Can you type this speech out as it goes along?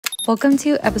Welcome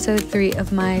to episode 3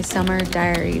 of my summer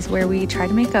diaries, where we try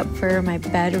to make up for my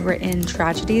bedridden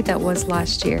tragedy that was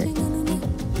last year.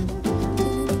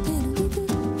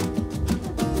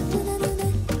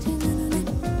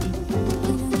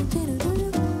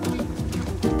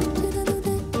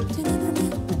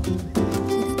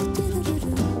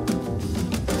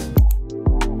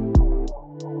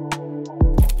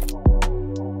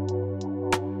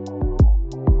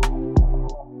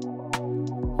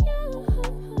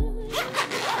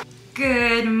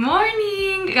 Good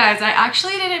morning! Guys, I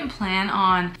actually didn't plan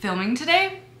on filming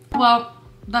today. Well,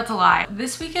 that's a lie.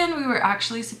 This weekend we were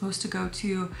actually supposed to go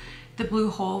to the Blue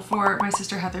Hole for my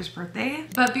sister Heather's birthday,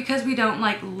 but because we don't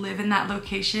like live in that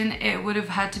location, it would have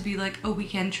had to be like a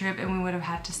weekend trip and we would have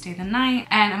had to stay the night.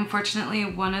 And unfortunately,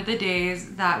 one of the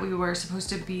days that we were supposed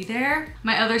to be there,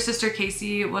 my other sister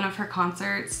Casey, one of her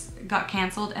concerts got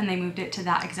canceled and they moved it to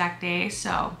that exact day,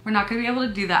 so we're not gonna be able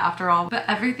to do that after all. But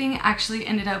everything actually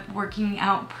ended up working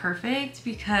out perfect,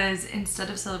 because instead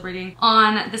of celebrating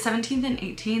on the 17th and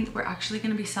 18th, we're actually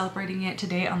gonna be celebrating it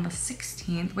today on the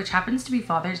 16th, which happens to be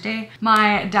Father's Day.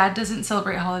 My dad doesn't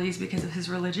celebrate holidays because of his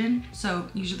religion, so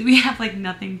usually we have like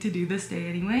nothing to do this day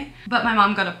anyway. But my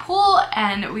mom got a pool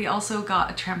and we also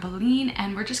got a trampoline,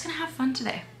 and we're just gonna have fun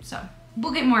today. So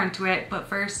we'll get more into it, but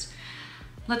first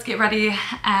let's get ready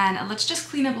and let's just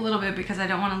clean up a little bit, because I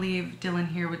don't want to leave Dylan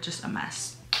here with just a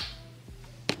mess.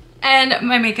 And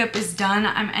my makeup is done.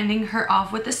 I'm ending her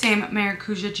off with the same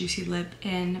Maracuja Juicy Lip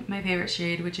in my favorite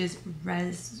shade, which is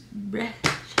raspberry.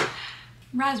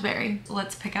 So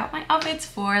let's pick out my outfits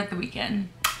for the weekend.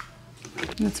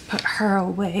 Let's put her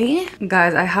away.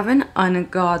 Guys, I have an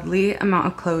ungodly amount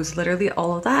of clothes. Literally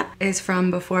all of that is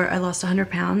from before I lost 100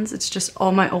 pounds. It's just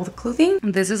all my old clothing.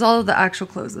 This is all of the actual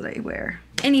clothes that I wear.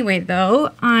 Anyway though,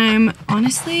 I'm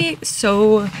honestly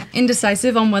so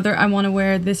indecisive on whether I want to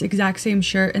wear this exact same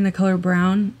shirt in the color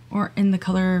brown or in the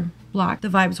color black. The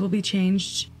vibes will be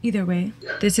changed either way.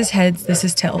 This is heads, this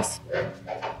is tails.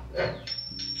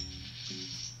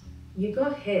 You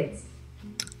got heads.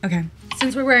 Okay,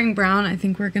 since we're wearing brown, I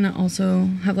think we're gonna also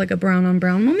have like a brown on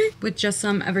brown moment with just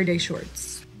some everyday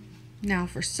shorts. Now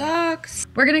for socks,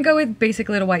 we're gonna go with basic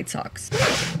little white socks.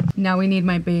 Now we need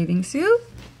my bathing suit.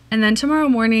 And then tomorrow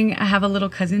morning, I have a little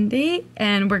cousin date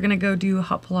and we're gonna go do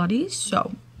hot Pilates.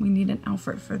 So we need an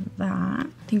outfit for that.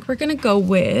 I think we're gonna go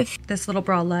with this little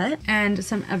bralette and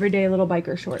some everyday little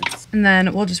biker shorts. And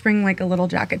then we'll just bring like a little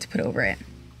jacket to put over it.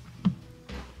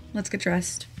 Let's get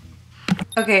dressed.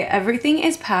 Okay, everything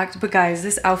is packed, but guys,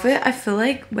 this outfit, I feel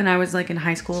like when I was like in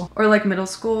high school or like middle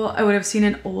school, I would have seen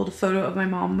an old photo of my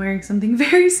mom wearing something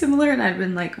very similar and I'd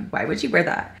been like, why would you wear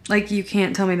that? Like, you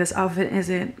can't tell me this outfit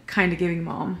isn't kind of giving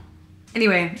mom.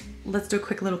 Anyway, let's do a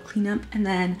quick little cleanup and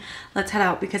then let's head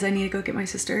out, because I need to go get my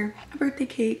sister a birthday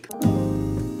cake.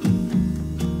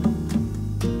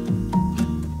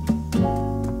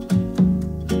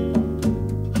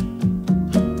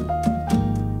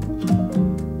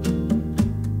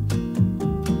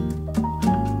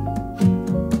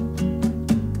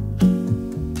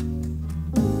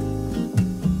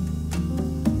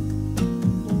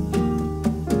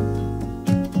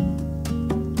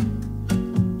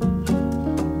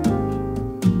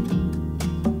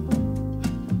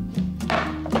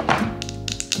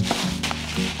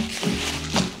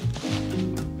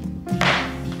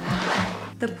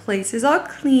 The place is all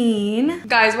clean.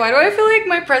 Guys, why do I feel like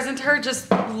my present to her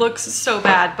just looks so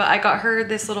bad? But I got her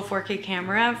this little 4K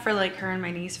camera for like her and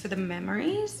my niece for the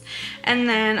memories. And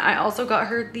then I also got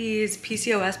her these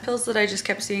PCOS pills that I just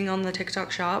kept seeing on the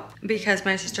TikTok shop, because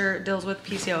my sister deals with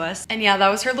PCOS. And yeah, that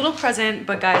was her little present.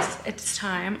 But guys, it's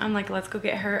time. I'm like, let's go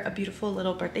get her a beautiful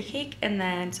little birthday cake and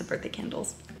then some birthday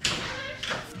candles.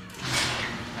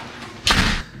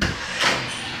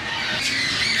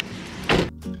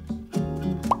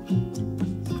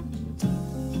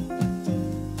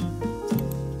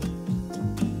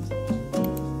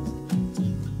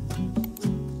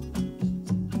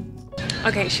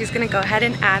 Okay, she's gonna go ahead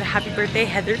and add happy birthday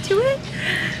Heather to it.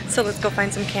 So let's go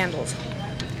find some candles.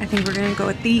 I think we're gonna go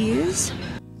with these.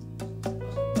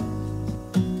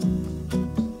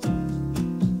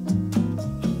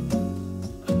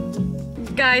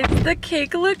 Guys, the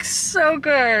cake looks so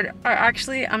good.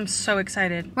 Actually, I'm so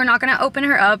excited. We're not gonna open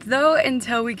her up though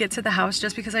until we get to the house,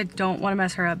 just because I don't wanna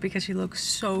mess her up, because she looks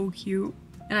so cute.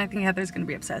 And I think Heather's gonna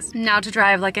be obsessed. Now to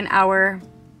drive like an hour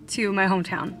to my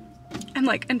hometown.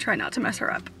 And try not to mess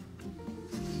her up.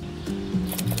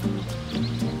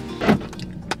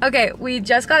 Okay, we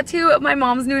just got to my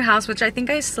mom's new house, which I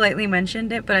think I slightly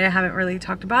mentioned it, but I haven't really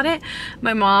talked about it.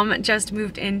 My mom just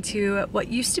moved into what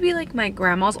used to be like my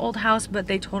grandma's old house, but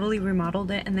they totally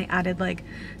remodeled it and they added like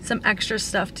some extra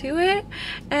stuff to it.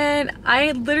 And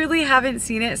I literally haven't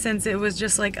seen it since it was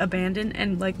just like abandoned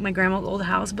and like my grandma's old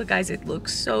house. But guys, it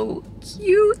looks so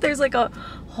cute. There's like a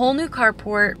whole new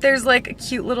carport. There's like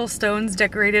cute little stones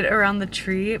decorated around the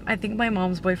tree. I think my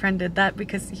mom's boyfriend did that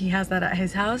because he has that at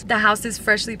his house. The house is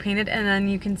freshly painted and then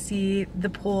you can see the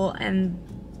pool and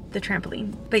the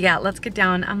trampoline. But yeah, let's get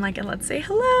down. I'm like, and let's say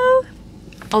hello.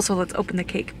 Also, let's open the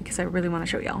cake because I really want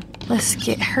to show y'all. Let's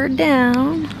get her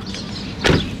down.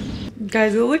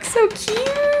 Guys, it looks so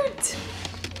cute.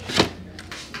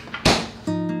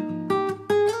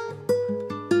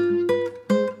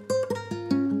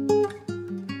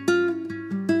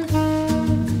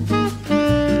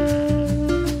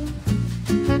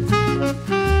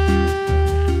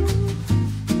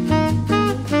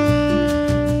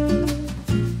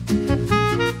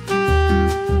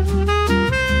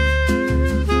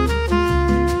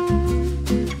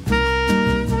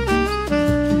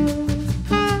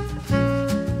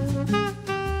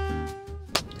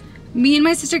 Me and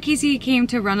my sister Casey came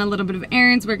to run a little bit of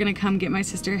errands. We're gonna come get my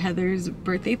sister Heather's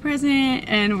birthday present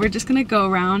and we're just gonna go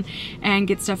around and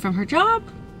get stuff from her job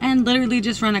and literally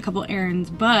just run a couple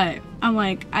errands. But I'm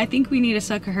like, I think we need to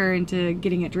sucker her into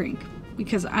getting a drink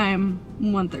because I'm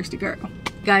one thirsty girl.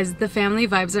 Guys, the family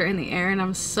vibes are in the air and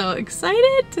I'm so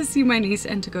excited to see my niece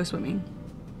and to go swimming.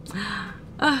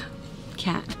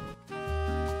 Cat.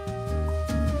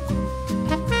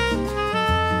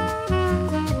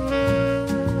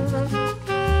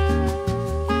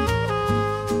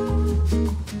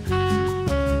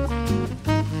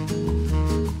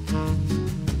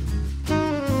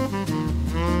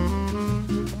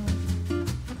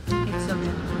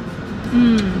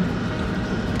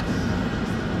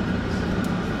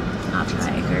 I'll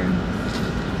try her.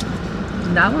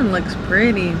 That one looks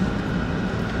pretty.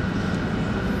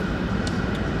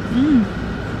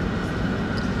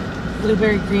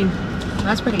 Blueberry green.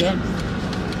 That's pretty good.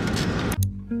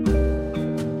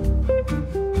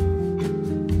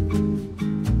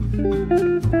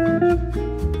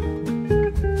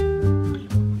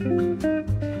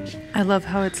 I love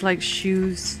how it's like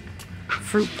shoes,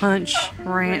 fruit punch,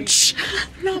 ranch.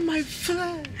 Not my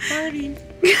foot, farting.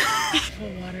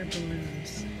 Water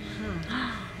balloons.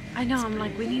 Huh. I know, I'm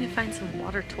like, we need to find some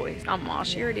water toys. Oh,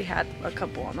 she already had a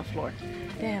couple on the floor.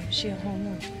 Damn, she a whole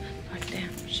moon. Oh,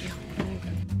 damn, she a whole moon.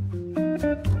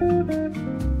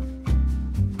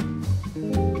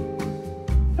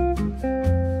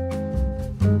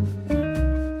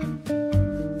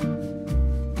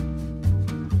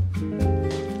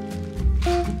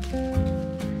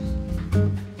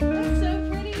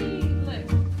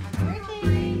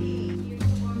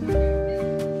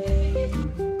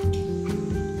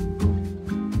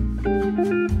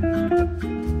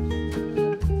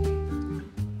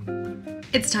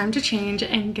 It's time to change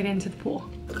and get into the pool.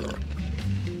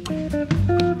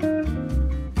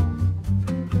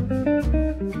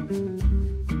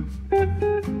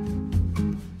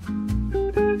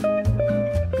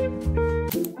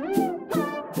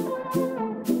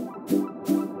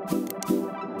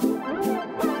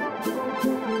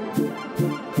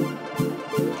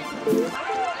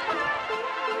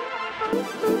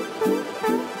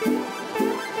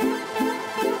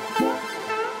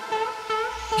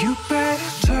 You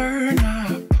better turn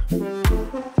up.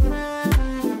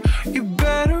 You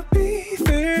better be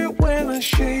there when I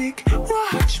shake.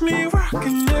 Watch me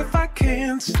rockin' if I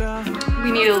can't stop.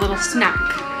 We need a little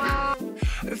snack.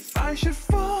 If I should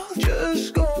fall,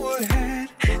 just go ahead.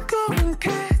 Go and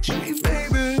catch me,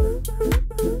 baby.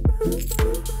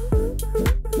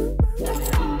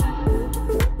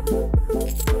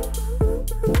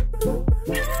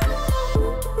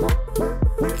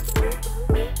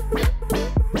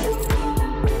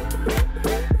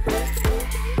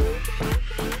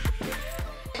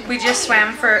 We just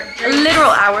swam for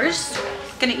literal hours.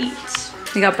 Gonna eat.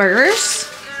 We got burgers,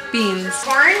 beans,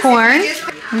 corn,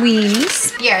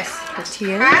 weenies, Yes.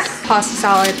 tortillas, pasta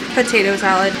salad, potato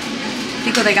salad,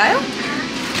 pico de gallo,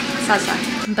 salsa.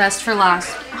 Best for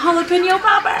last, jalapeno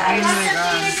peppers. Oh my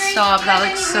god. Stop, that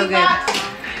looks so good.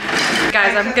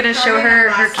 Guys, I'm gonna show her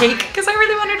her cake because I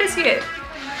really wanted to see it.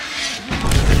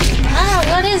 Ah,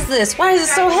 what is this? Why is it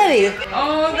so heavy?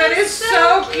 Oh, that is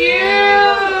so cute.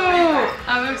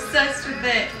 I'm obsessed with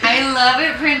it. I love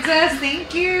it, princess.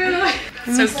 Thank you.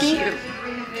 So cute.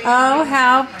 Oh,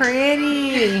 how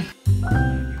pretty.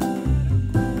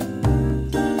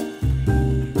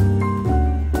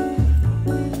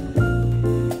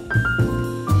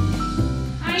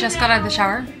 Just got out of the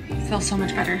shower. Feels so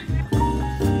much better.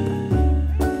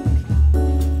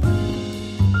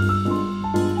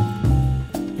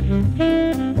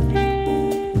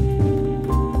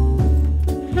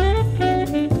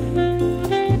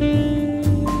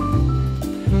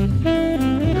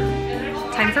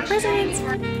 Time for presents.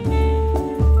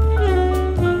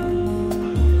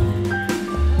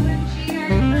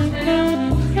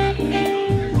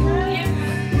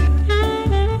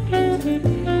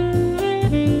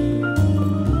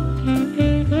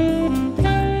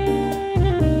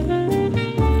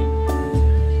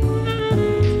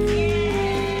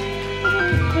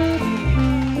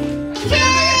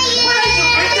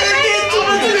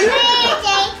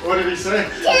 What did he say?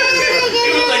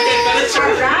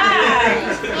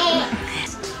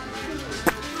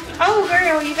 Oh,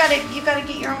 girl, you gotta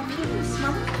get your own piece,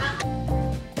 Mama.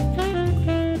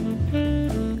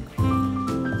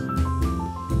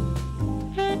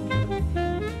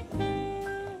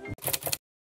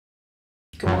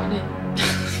 Good morning.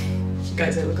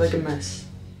 Guys, I look like a mess.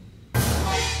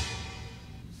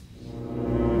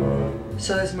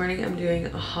 So this morning I'm doing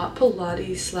a hot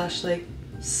Pilates slash like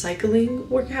cycling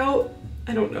workout.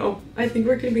 I don't know. I think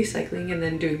we're gonna be cycling and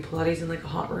then doing Pilates in like a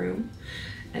hot room.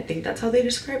 I think that's how they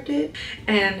described it.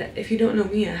 And if you don't know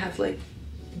me, I have like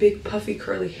big puffy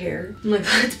curly hair. I'm like,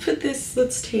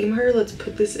 let's tame her. Let's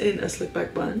put this in a slick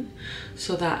back bun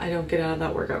so that I don't get out of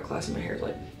that workout class and my hair's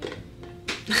like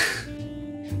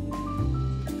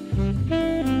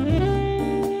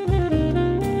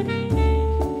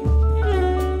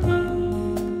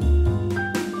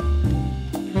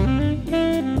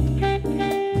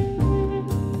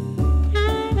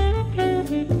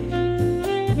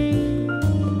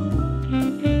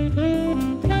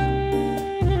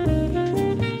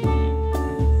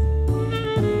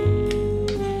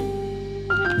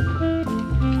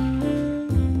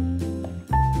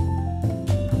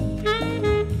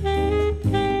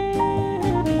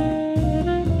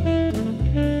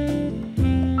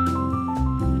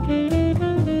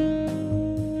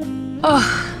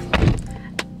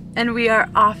and we are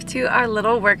off to our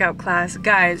little workout class.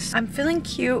 Guys, I'm feeling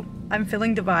cute. I'm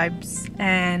feeling the vibes.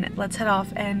 And let's head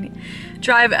off and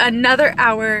drive another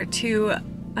hour to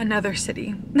another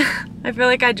city. I feel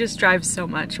like I just drive so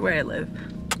much where I live.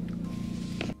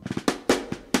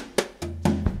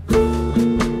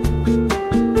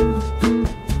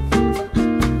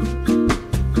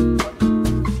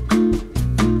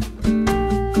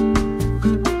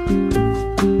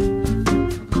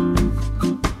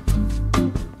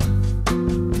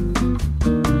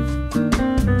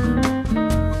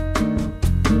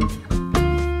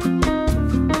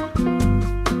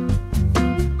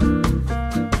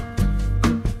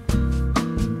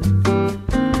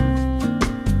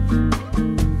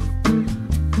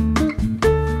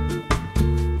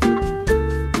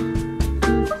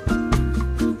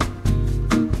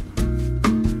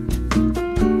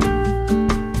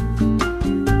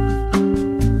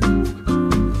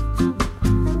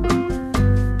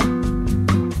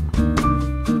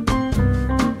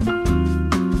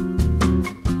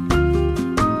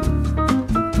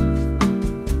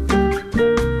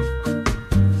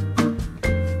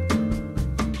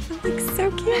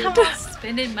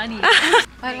 Spending money.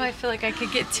 Why do I feel like I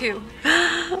could get two?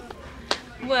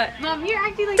 What? Mom, you're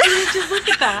acting like you didn't just look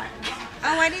at that.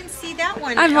 Oh, I didn't see that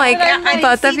one. I'm like,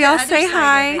 both of y'all say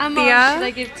hi. Should Thea.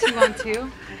 I give 2 on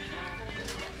 2?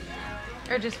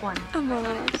 Or just one?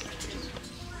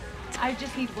 I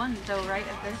just need one though, right,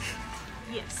 of this?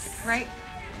 Yes. Right?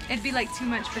 It'd be like too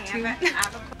much for 2.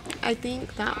 I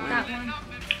think that one. That one.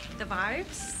 The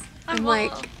vibes? I'm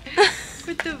like,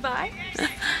 with the vibes?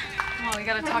 Come on, we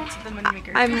gotta talk to the money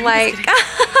makers. I'm like,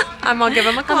 I'm gonna give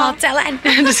him a call. I'm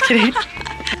just kidding.